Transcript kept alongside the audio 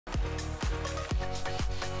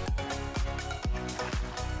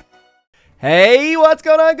Hey, what's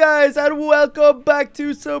going on, guys, and welcome back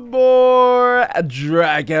to some more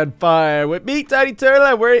DragonFire with me,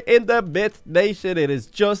 Tinyturtle, and we're in the Myth Nation. It is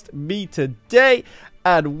just me today,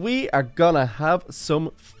 and we are gonna have some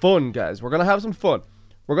fun, guys. We're gonna have some fun.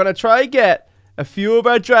 We're gonna try and get a few of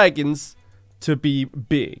our dragons to be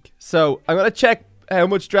big. So I'm gonna check how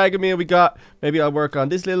much dragon meal we got. Maybe I'll work on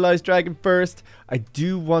this little ice dragon first. I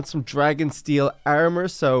do want some dragon steel armor,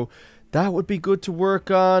 so that would be good to work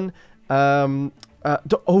on. I've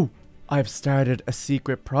started a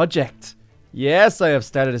secret project. Yes, I have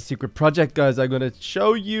started a secret project, guys. I'm going to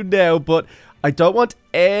show you now, but I don't want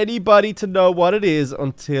anybody to know what it is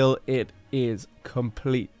until it is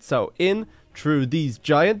complete. So, in through these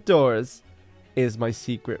giant doors is my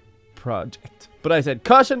secret project. But I said,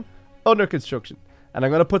 caution, under construction. And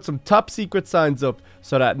I'm going to put some top secret signs up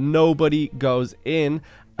so that nobody goes in.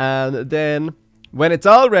 And then, when it's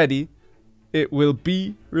all ready, it will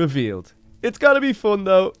be revealed. It's gonna be fun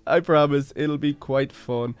though, I promise. It'll be quite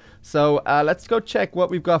fun. So let's go check what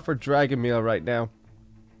we've got for dragon meal right now.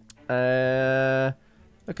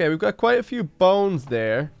 Okay, we've got quite a few bones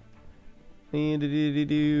there.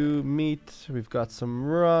 Meat. We've got some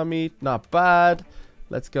raw meat. Not bad.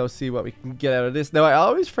 Let's go see what we can get out of this. Now, I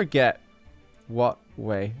always forget what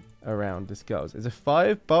way around this goes. Is it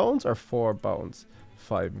 5 bones or 4 bones?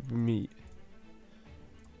 5 meat.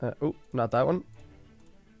 Oh, not that one.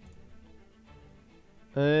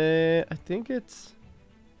 I think it's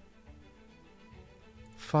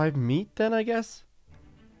 5 meat then, I guess.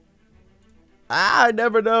 I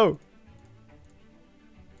never know.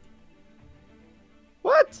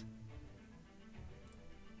 What?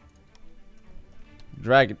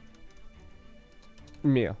 Dragon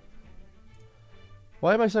meal.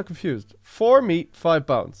 Why am I so confused? 4 meat, 5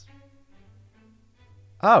 bones.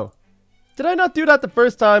 Oh. Did I not do that the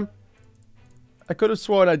first time? I could have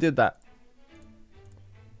sworn I did that.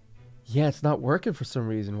 Yeah, it's not working for some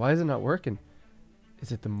reason. Why is it not working?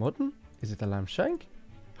 Is it the mutton? Is it the lamb shank?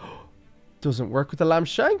 Doesn't work with the lamb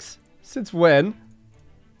shanks? Since when?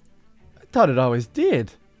 I thought it always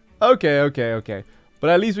did. Okay. But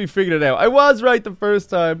at least we figured it out. I was right the first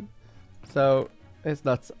time. So, it's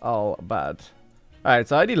not all bad. Alright,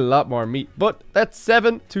 so I need a lot more meat. But that's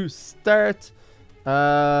 7 to start.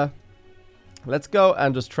 Let's go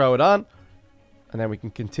and just throw it on. And then we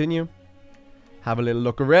can continue. Have a little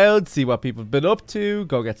look around. See what people have been up to.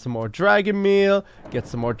 Go get some more dragon meal. Get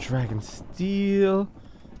some more dragon steel.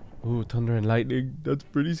 Ooh, thunder and lightning. That's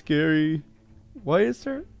pretty scary. Why is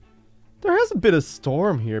there... There hasn't been a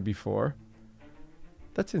storm here before.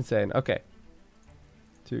 That's insane. Okay.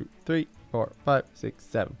 2, 3, 4, 5, 6,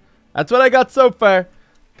 7. That's what I got so far.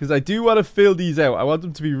 Because I do want to fill these out. I want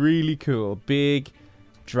them to be really cool. Big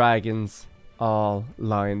dragons all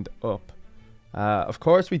lined up. Of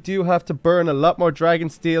course, we do have to burn a lot more dragon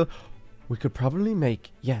steel. We could probably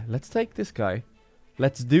make... Yeah, let's take this guy.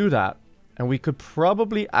 Let's do that. And we could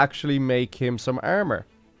probably actually make him some armor.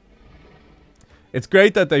 It's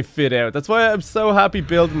great that they fit out. That's why I'm so happy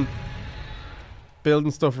building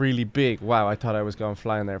stuff really big. Wow, I thought I was going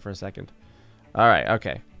flying there for a second. Alright,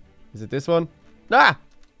 okay. Is it this one? Ah!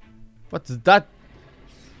 What's that?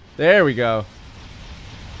 There we go.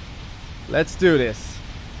 Let's do this.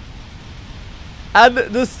 And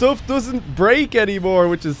the stuff doesn't break anymore,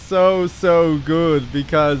 which is so good,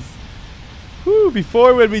 because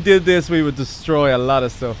before when we did this we would destroy a lot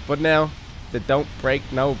of stuff, but now they don't break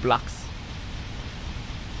no blocks.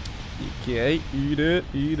 Okay, eat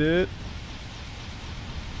it.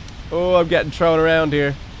 Oh, I'm getting thrown around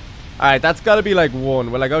here. Alright, that's gotta be like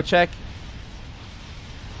 1. Will I go check?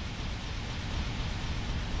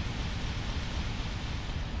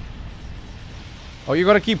 Oh, you're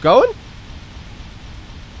gonna keep going?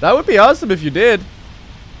 That would be awesome if you did.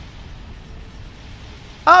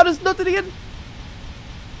 Oh, there's nothing again.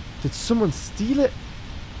 Did someone steal it?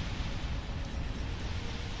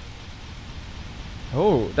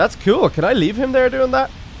 Oh, that's cool. Can I leave him there doing that?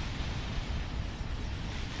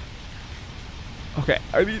 Okay,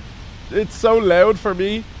 I mean, it's so loud for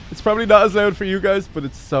me. It's probably not as loud for you guys, but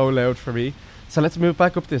it's so loud for me. So let's move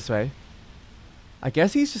back up this way. I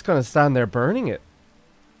guess he's just gonna stand there burning it.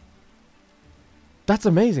 That's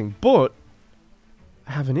amazing, but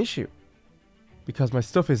I have an issue because my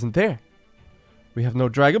stuff isn't there. We have no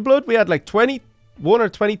dragon blood. We had like 21 or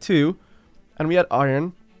 22, and we had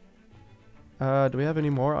iron. Do we have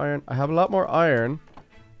any more iron? I have a lot more iron,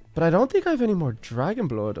 but I don't think I have any more dragon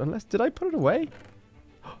blood. Unless, did I put it away?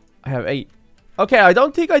 I have 8. Okay, I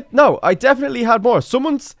don't think no, I definitely had more.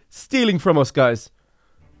 Someone's stealing from us, guys.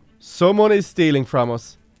 Someone is stealing from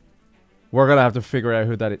us. We're gonna have to figure out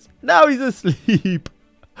who that is. Now he's asleep.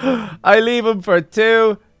 I leave him for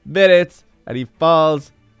 2 minutes and he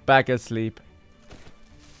falls back asleep.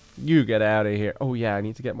 You get out of here. Oh yeah, I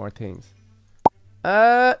need to get more things.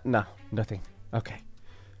 No, nothing. Okay.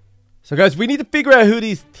 So guys, we need to figure out who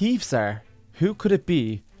these thieves are. Who could it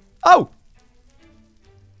be? Oh!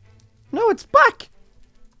 No, it's back!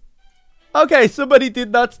 Okay, somebody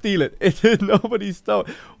did not steal it. Nobody stole it.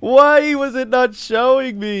 Why was it not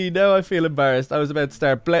showing me? Now I feel embarrassed. I was about to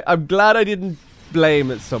start I'm glad I didn't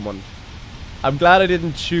blame someone. I'm glad I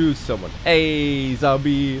didn't choose someone. Hey,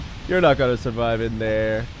 zombie. You're not gonna survive in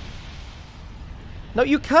there. No,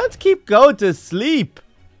 you can't keep going to sleep.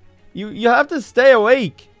 You have to stay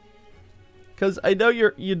awake. Cause I know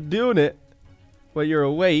you're doing it while you're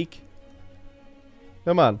awake.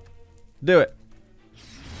 Come on. Do it.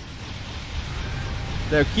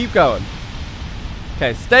 There, keep going.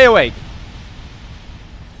 Okay, stay awake.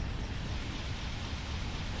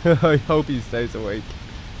 I hope he stays awake.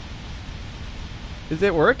 Is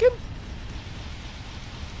it working?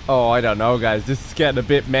 Oh, I don't know, guys. This is getting a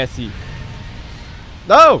bit messy.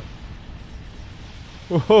 No!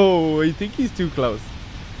 Whoa, I think he's too close.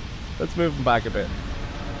 Let's move him back a bit.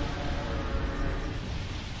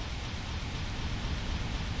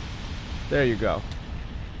 There you go.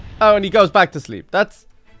 Oh, and he goes back to sleep. That's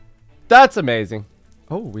amazing.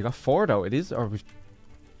 Oh, we got 4 though. It is, or we.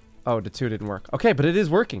 Oh, the 2 didn't work. Okay, but it is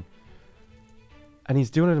working. And he's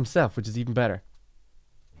doing it himself, which is even better.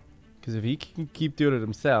 Because if he can keep doing it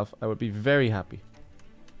himself, I would be very happy.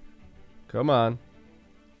 Come on.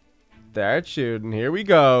 Start shooting. Here we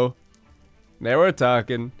go. Now we're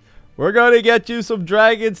talking. We're going to get you some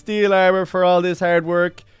dragon steel armor for all this hard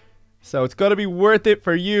work. So it's going to be worth it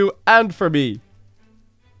for you and for me.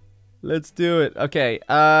 Let's do it. Okay.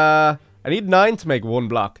 I need 9 to make 1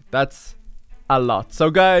 block. That's a lot. So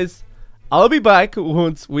guys, I'll be back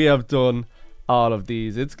once we have done all of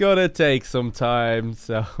these. It's going to take some time.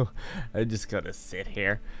 So I'm just going to sit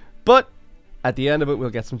here. But at the end of it, we'll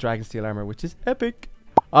get some dragon steel armor, which is epic.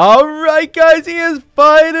 Alright guys, he is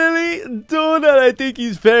finally done, and I think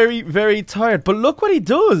he's very, very tired. But look what he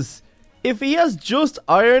does. If he has just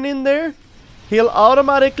iron in there, he'll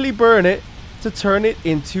automatically burn it to turn it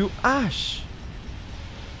into ash.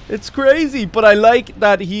 It's crazy, but I like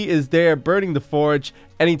that he is there burning the forge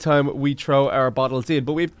anytime we throw our bottles in.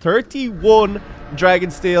 But we have 31 dragon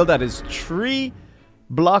steel. That is 3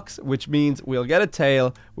 blocks, which means we'll get a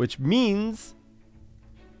tail, which means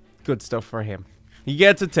good stuff for him. He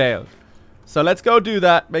gets a tail. So let's go do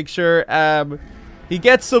that. Make sure he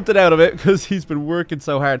gets something out of it because he's been working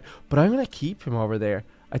so hard. But I'm going to keep him over there.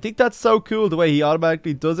 I think that's so cool the way he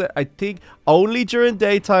automatically does it. I think only during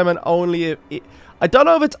daytime and only if... I don't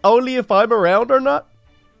know if it's only if I'm around or not.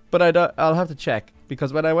 But I'll have to check.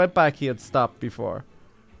 Because when I went back, he had stopped before.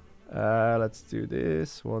 Let's do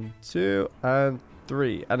this. 1, 2, and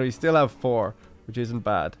 3. And we still have 4, which isn't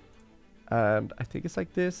bad. And I think it's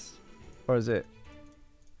like this. Or is it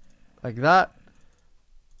like that?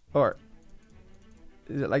 Or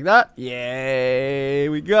is it like that? Yay!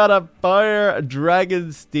 We got a fire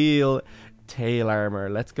dragon steel tail armor.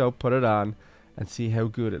 Let's go put it on and see how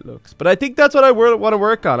good it looks. But I think that's what I want to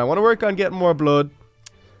work on. I want to work on getting more blood.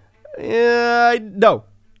 Yeah, no.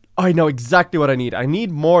 I know exactly what I need. I need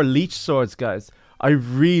more leech swords, guys. I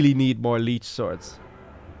really need more leech swords.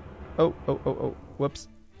 Oh. Whoops.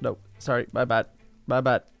 No. Sorry. My bad. My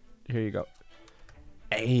bad. Here you go.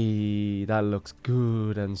 Hey, that looks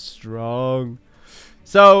good and strong.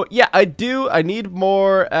 So, yeah, I need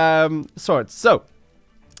more swords. So,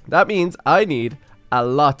 that means I need a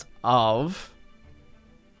lot of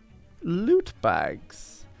loot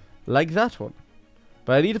bags. Like that one.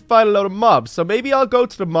 But I need to find a load of mobs. So maybe I'll go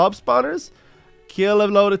to the mob spawners, kill a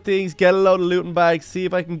load of things, get a load of looting bags, see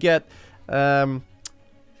if I can get a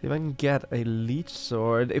leech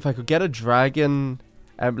sword. If I could get a dragon,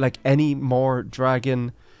 like any more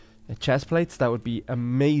dragon chest plates, that would be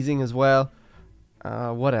amazing as well.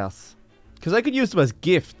 What else? Because I could use them as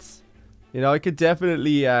gifts. You know, I could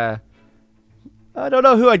definitely, I don't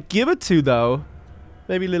know who I'd give it to though.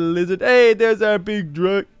 Maybe little lizard. Hey, there's our big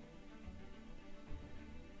drug.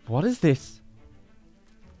 What is this?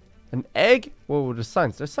 An egg? Whoa, there's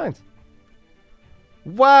signs. There's signs.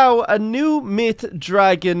 Wow, a new myth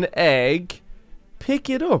dragon egg. Pick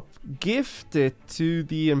it up. Gift it to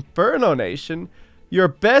the Inferno Nation. Your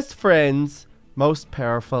best friend's most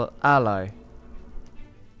powerful ally.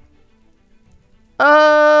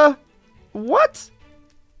 What?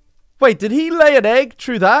 Wait, did he lay an egg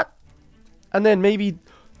through that? And then maybe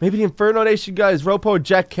the Inferno Nation guys, Ropo and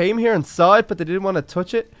Jack, came here and saw it, but they didn't want to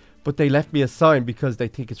touch it. But they left me a sign because they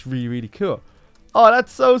think it's really, really cool. Oh,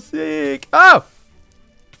 that's so sick. Oh!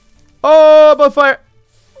 Oh, I'm on fire.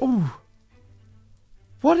 Ooh.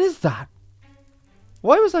 What is that?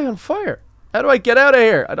 Why was I on fire? How do I get out of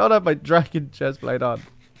here? I don't have my dragon chestplate on.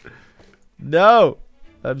 No.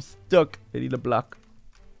 I'm stuck. I need a block.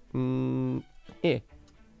 This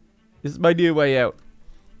is my new way out.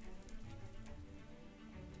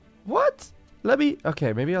 What? Let me...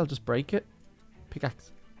 Okay, maybe I'll just break it.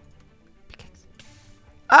 Pickaxe. Pickaxe.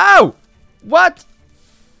 Ow! What?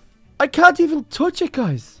 I can't even touch it,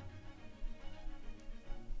 guys.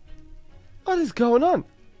 What is going on?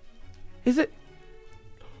 Is it...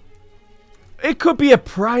 It could be a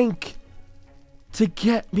prank to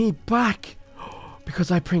get me back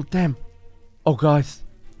because I pranked them. Oh, guys.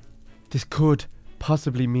 This could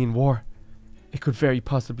possibly mean war. It could very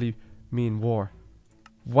possibly mean war.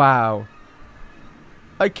 Wow.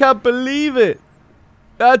 I can't believe it.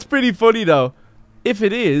 That's pretty funny, though. If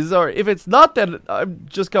it is, or if it's not, then I'm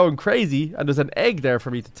just going crazy and there's an egg there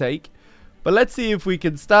for me to take. But let's see if we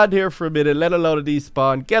can stand here for a minute, let a load of these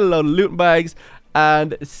spawn, get a load of loot bags,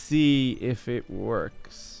 and see if it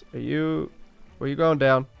works. Where are you going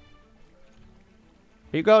down?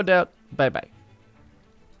 Are you going down? Bye-bye.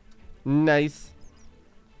 Nice.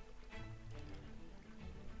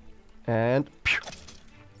 And...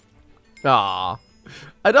 Ah,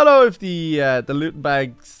 I don't know if the loot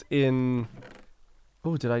bags in...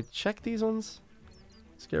 Oh, did I check these ones?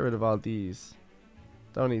 Let's get rid of all these.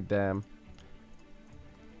 Don't need them.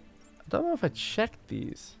 I don't know if I checked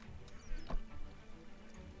these.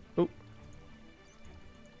 Oh.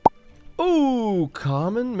 Ooh,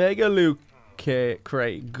 common mega loot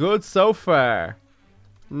crate. Good so far.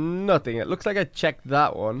 Nothing. It looks like I checked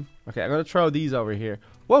that one. Okay, I'm going to throw these over here.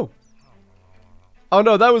 Whoa. Oh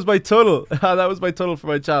no, that was my tunnel. That was my tunnel for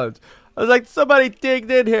my challenge. I was like, somebody digged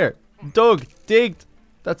in here. Digged.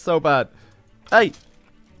 That's so bad. Hey.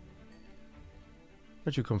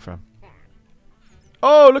 Where'd you come from?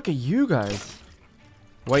 Oh, look at you guys.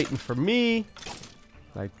 Waiting for me.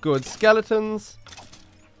 Like good skeletons.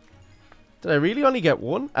 Did I really only get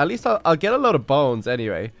one? At least I'll get a load of bones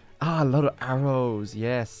anyway. Ah, a load of arrows.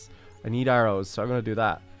 Yes. I need arrows, so I'm going to do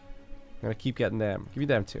that. I'm going to keep getting them. Give me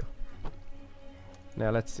them too.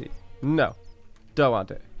 Now let's see. No. Don't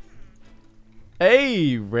want it.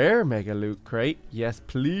 Hey, rare mega loot crate. Yes,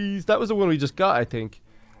 please. That was the one we just got, I think.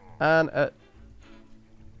 And a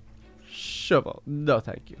shovel. No,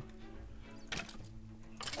 thank you.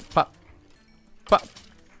 Pop. Pop.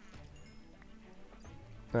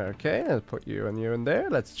 Okay, I'll put you and you in there.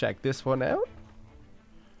 Let's check this one out.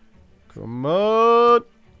 Come on.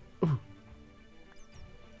 Ooh.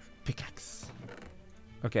 Pickaxe.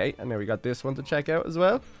 Okay, and then we got this one to check out as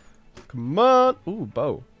well. Come on. Ooh,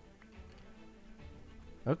 bow.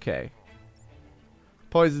 Okay.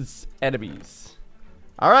 Poisons enemies.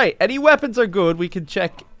 Alright, any weapons are good. We can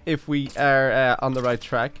check if we are on the right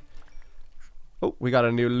track. Oh, we got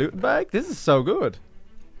a new loot bag. This is so good.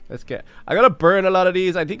 Let's get... I gotta burn a lot of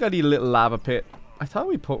these. I think I need a little lava pit. I thought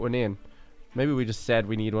we put one in. Maybe we just said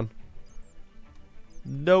we need one.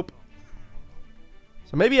 Nope.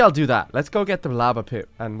 So maybe I'll do that. Let's go get the lava pit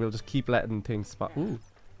and we'll just keep letting things spot. Ooh.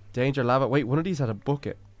 Danger lava. Wait, one of these had a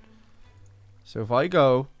bucket. So if I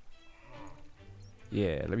go...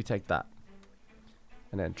 Yeah, let me take that.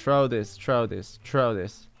 And then throw this, throw this, throw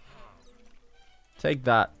this. Take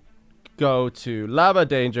that. Go to lava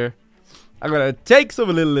danger. I'm going to take some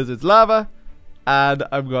of Little Lizard's lava. And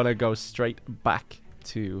I'm going to go straight back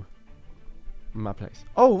to my place.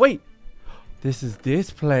 Oh, wait. This is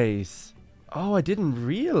this place. Oh, I didn't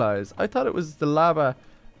realize. I thought it was the lava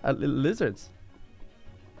at Little Lizard's.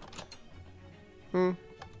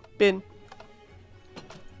 Bin.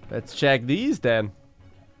 Let's check these then.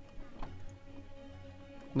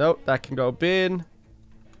 Nope, that can go bin.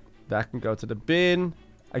 That can go to the bin.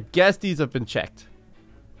 I guess these have been checked.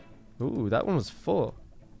 Ooh, that one was full.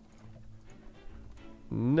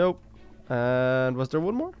 Nope. And was there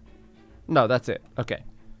one more? No, that's it. Okay.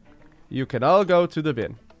 You can all go to the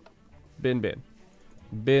bin. Bin, bin.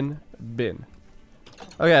 Bin, bin.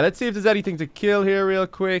 Okay, let's see if there's anything to kill here real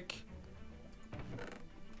quick.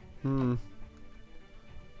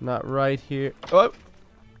 Not right here. Oh!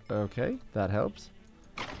 Okay, that helps.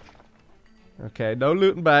 Okay, no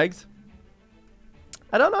looting bags.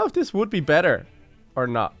 I don't know if this would be better or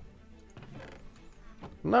not.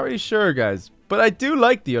 I'm not really sure, guys. But I do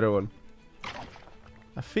like the other one.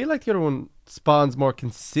 I feel like the other one spawns more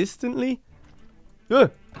consistently.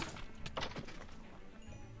 Ugh.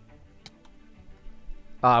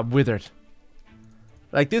 Ah, withered.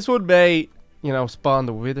 Like this one may, you know, spawn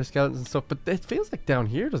the wither skeletons and stuff, but it feels like down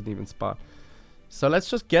here doesn't even spawn. So let's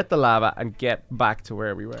just get the lava and get back to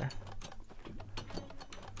where we were.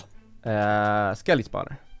 Skelly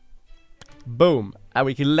spawner. Boom. And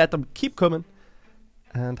we can let them keep coming.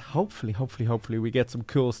 And hopefully we get some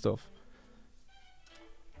cool stuff.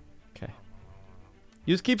 Okay.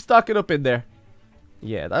 You just keep stocking up in there.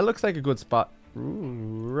 Yeah, that looks like a good spot.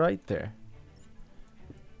 Ooh, right there.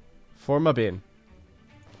 For my bin.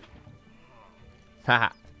 Haha.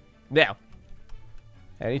 Now.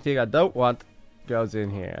 Anything I don't want goes in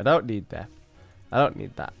here. I don't need that. I don't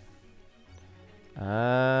need that.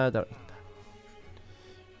 Don't need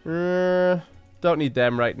that. Don't need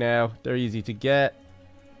them right now. They're easy to get.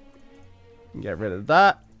 Get rid of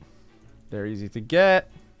that. They're easy to get.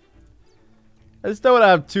 I just don't want to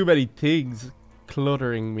have too many things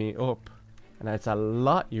cluttering me up. And that's a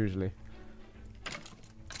lot usually.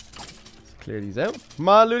 Let's clear these out. Come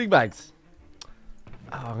on, looting bags.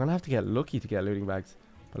 Oh, I'm going to have to get lucky to get looting bags.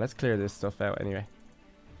 But let's clear this stuff out anyway.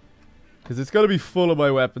 Because it's going to be full of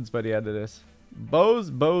my weapons by the end of this. Bows.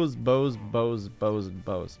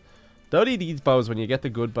 Don't need these bows when you get the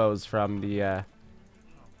good bows from the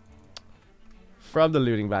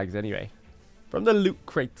looting bags anyway. From the loot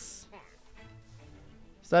crates.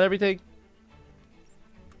 Is that everything?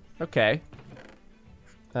 Okay.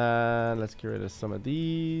 Let's get rid of some of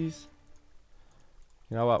these.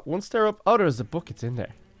 You know what? Once they're up... Oh, there's the buckets in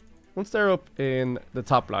there. Once they're up in the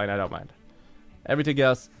top line, I don't mind. Everything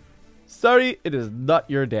else... Sorry, it is not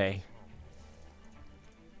your day.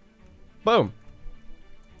 Boom.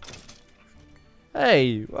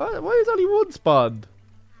 Hey, why is only one spawned?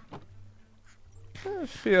 It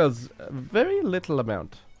feels a very little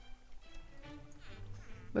amount.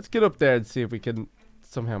 Let's get up there and see if we can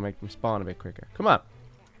somehow make them spawn a bit quicker. Come on.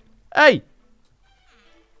 Hey!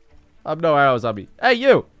 I've no arrows on me. Hey,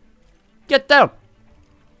 you! Get down!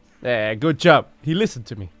 Yeah, good job. He listened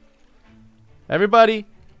to me. Everybody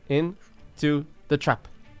into the trap.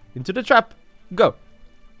 Into the trap. Go.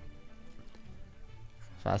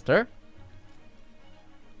 Faster.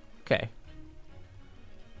 Okay.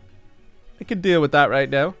 I can deal with that right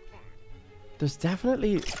now. There's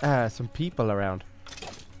definitely some people around.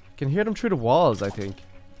 I can hear them through the walls, I think.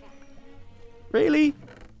 Really?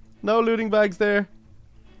 No looting bags there.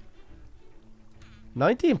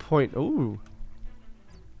 19 point... Ooh.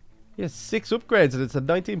 He has 6 upgrades and it's a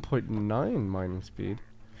 19.9 mining speed.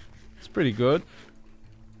 It's pretty good.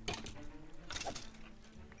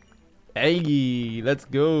 Hey, let's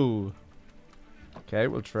go. Okay,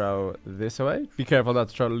 we'll throw this away. Be careful not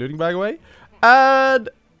to throw the looting bag away. And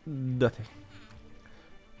nothing.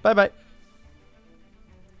 Bye-bye.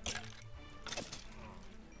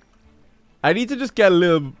 I need to just get a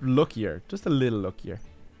little luckier. Just a little luckier.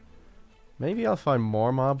 Maybe I'll find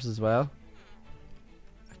more mobs as well.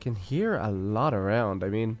 I can hear a lot around. I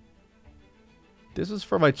mean, this was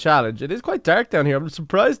for my challenge. It is quite dark down here. I'm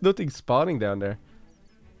surprised nothing's spawning down there.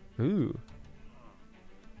 Ooh.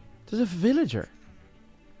 There's a villager.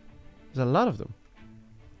 There's a lot of them.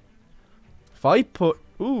 If I put...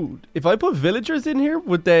 Ooh. If I put villagers in here,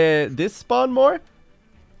 would this spawn more?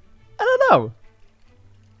 I don't know.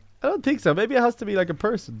 I don't think so. Maybe it has to be like a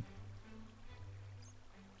person.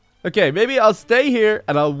 Okay, maybe I'll stay here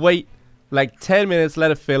and I'll wait like 10 minutes,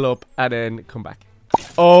 let it fill up, and then come back.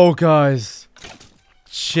 Oh, guys.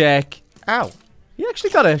 Check. Ow. He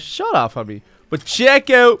actually got a shot off on me. But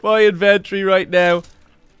check out my inventory right now.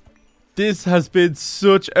 This has been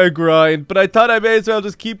such a grind. But I thought I may as well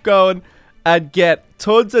just keep going and get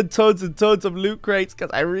tons and tons and tons of loot crates.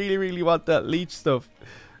 Because I really, really want that leech stuff.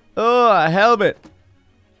 Oh, a helmet.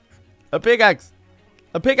 A pickaxe.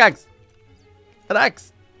 A pickaxe. An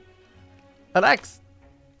axe. An axe.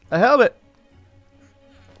 A helmet.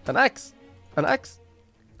 An axe. An axe.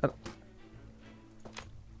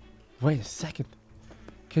 Wait a second.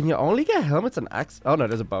 Can you only get helmets and axe? Oh no,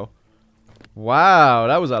 there's a bow. Wow,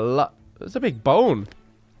 that was a lot. That's a big bone.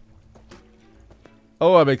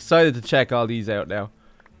 Oh, I'm excited to check all these out now.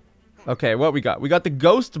 Okay, what we got? We got the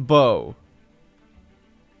ghost bow.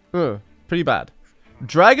 Pretty bad.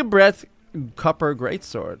 Dragon breath copper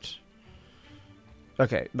greatsword.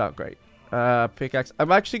 Okay, not great. Pickaxe.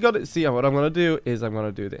 I'm actually gonna see what I'm gonna do is I'm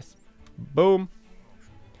gonna do this. Boom.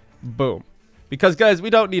 Boom. Because guys, we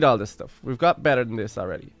don't need all this stuff. We've got better than this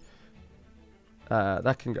already.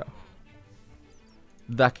 That can go.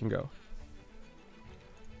 That can go.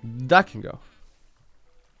 That can go.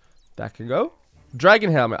 That can go.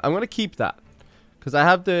 Dragon helmet. I'm gonna keep that. Because I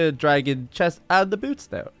have the dragon chest and the boots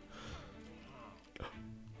now.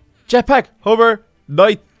 Jetpack. Hover.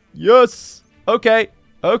 Night. Yes. Okay.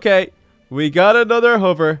 Okay. We got another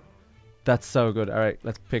hover. That's so good. Alright,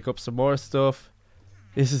 let's pick up some more stuff.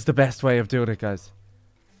 This is the best way of doing it, guys.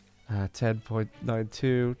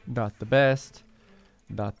 10.92. Not the best.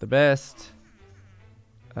 not the best.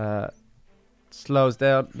 Slows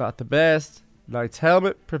down, not the best. Knight's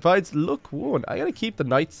helmet provides look 1. I gotta keep the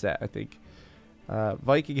knight set, I think.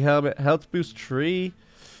 Viking helmet, health boost 3.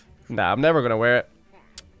 Nah, I'm never gonna wear it.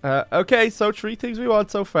 Okay, so 3 things we want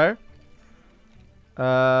so far.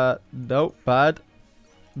 No, bad.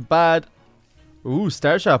 Bad. Ooh,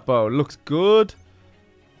 Starshot bow. Looks good.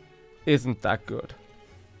 Isn't that good.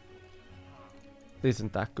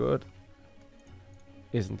 Isn't that good.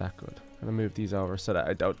 Isn't that good. I'm gonna move these over so that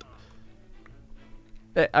I don't.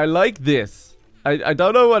 I like this. I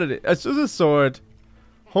don't know what it is. It's just a sword.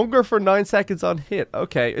 Hunger for 9 seconds on hit.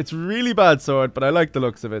 Okay, it's really bad sword, but I like the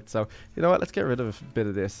looks of it. So, you know what? Let's get rid of a bit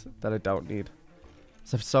of this that I don't need.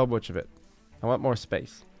 I have so much of it. I want more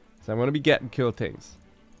space. So I'm going to be getting cool things.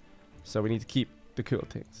 So we need to keep the cool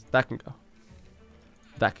things. That can go.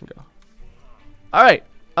 That can go. Alright,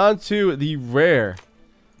 on to the rare.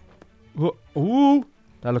 Ooh,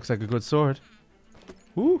 that looks like a good sword.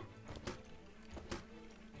 Ooh.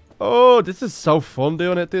 Oh, this is so fun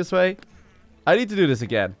doing it this way. I need to do this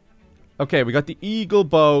again. Okay, we got the eagle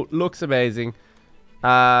bow. Looks amazing.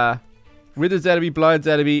 Withers enemy, blinds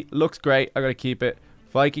enemy. Looks great. I'm going to keep it.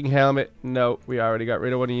 Viking helmet. No, we already got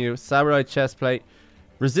rid of one of you. Samurai chestplate.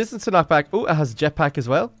 Resistance to knockback. Oh, it has jetpack as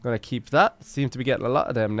well. I'm going to keep that. Seem to be getting a lot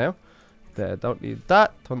of them now. Don't need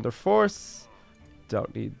that. Thunder force.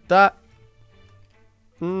 Don't need that.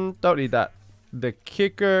 Don't need that. The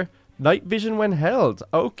kicker. Night vision when held.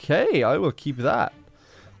 Okay, I will keep that.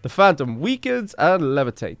 The phantom weakens and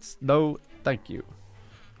levitates. No, thank you.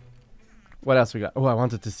 What else we got? Oh, I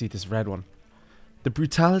wanted to see this red one. The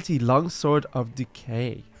brutality longsword of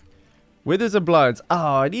decay. Withers and blinds.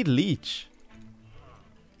 Oh, I need leech.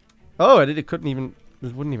 Oh, it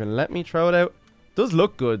wouldn't even let me throw it out. Does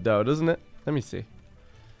look good though, doesn't it? Let me see.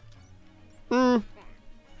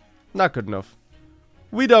 Not good enough.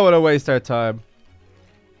 We don't want to waste our time.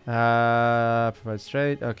 Provide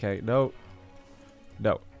straight. Okay, no.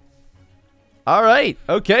 No. Alright,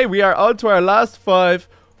 okay, we are on to our last 5.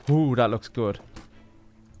 Ooh, that looks good.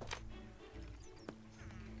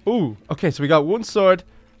 Ooh, okay, so we got 1 sword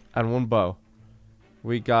and 1 bow.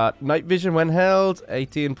 We got night vision when held,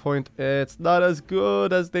 18 point. It's not as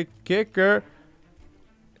good as the kicker.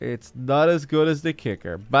 It's not as good as the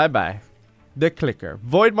kicker. Bye-bye. The clicker.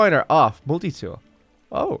 Void miner off, multi-tool.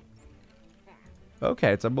 Oh.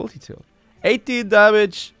 Okay, it's a multi-tool. 18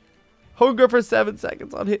 damage. Hunger for 7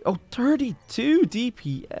 seconds on hit. Oh, 32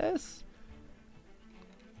 DPS.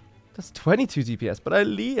 That's 22 DPS, but I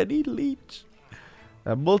need leech.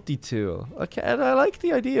 A multi-tool. Okay, and I like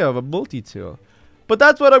the idea of a multi-tool. But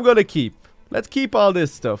that's what I'm going to keep. Let's keep all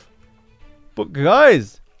this stuff. But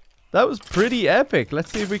guys, that was pretty epic.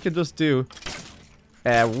 Let's see if we can just do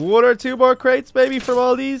 1 or 2 more crates maybe from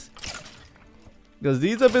all these. Because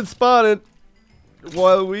these have been spawning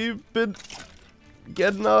while we've been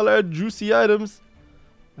getting all our juicy items.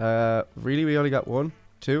 Really, we only got 1,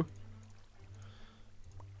 2.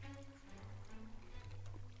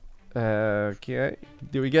 Okay.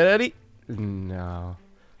 Do we get any? No.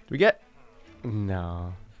 Do we get?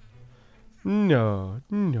 No. No.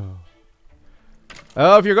 No.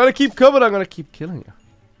 Oh, if you're gonna keep coming, I'm gonna keep killing you.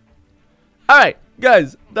 Alright,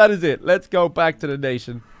 guys, that is it. Let's go back to the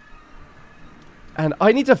nation. And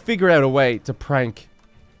I need to figure out a way to prank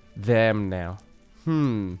them now.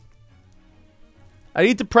 I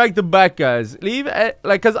need to prank them back, guys. Leave it,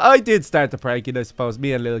 because I did start the pranking, I suppose,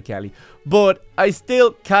 me and Lil Kelly. But I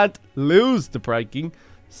still can't lose the pranking.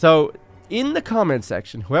 So, in the comment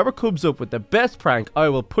section, whoever comes up with the best prank, I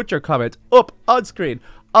will put your comment up on screen,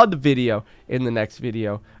 on the video, in the next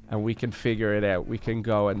video. And we can figure it out. We can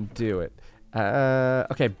go and do it.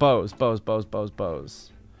 Okay, bows.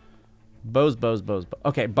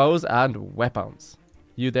 Okay, bows and weapons.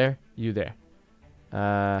 You there? You there.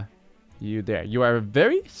 You there. You are a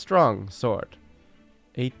very strong sword.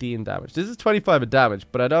 18 damage. This is 25 of damage,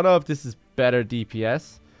 but I don't know if this is better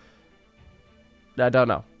DPS. I don't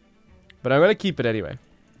know. But I'm going to keep it anyway.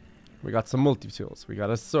 We got some multi-tools. We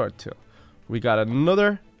got a sword tool. We got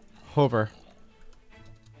another hover,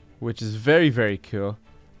 which is very, very cool.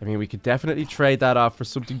 I mean, we could definitely trade that off for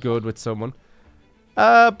something good with someone.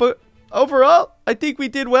 But overall, I think we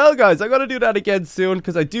did well, guys. I'm going to do that again soon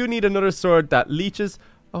because I do need another sword that leeches.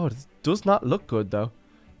 Oh, this does not look good, though.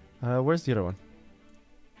 Where's the other one?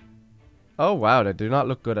 Oh, wow. They do not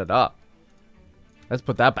look good at all. Let's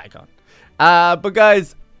put that back on. But,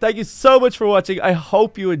 guys, thank you so much for watching. I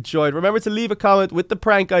hope you enjoyed. Remember to leave a comment with the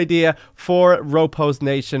prank idea for Ropo's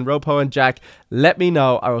Nation, Ropo and Jack. Let me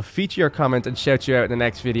know. I will feature your comment and shout you out in the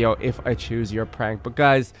next video if I choose your prank. But,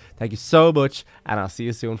 guys, thank you so much, and I'll see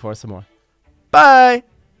you soon for some more. Bye!